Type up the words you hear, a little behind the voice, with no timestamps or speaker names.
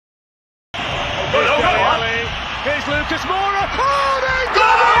Here's Lucas Moura. Oh, they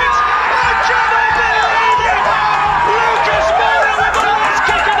got it! I cannot believe it! Lucas Moura with the last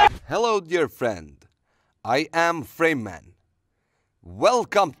kick of the... Hello, dear friend. I am Frameman.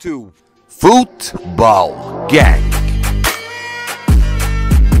 Welcome to Football Gang.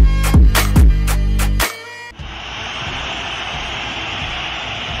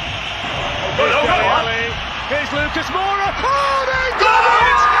 Here's Lucas Moura. Oh, they got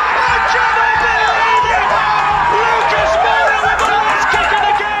it! I cannot believe it! Lucas Moura with the last kick of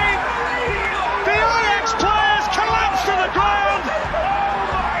the game. The Ajax players collapse to the ground.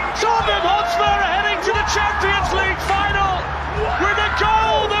 Tottenham Hotspur are heading to the Champions League final with a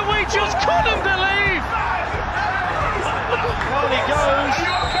goal that we just couldn't believe. On he goes.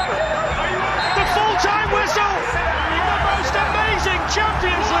 The full-time whistle. The most amazing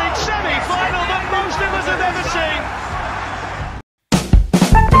Champions League semi-final that most of us have ever seen.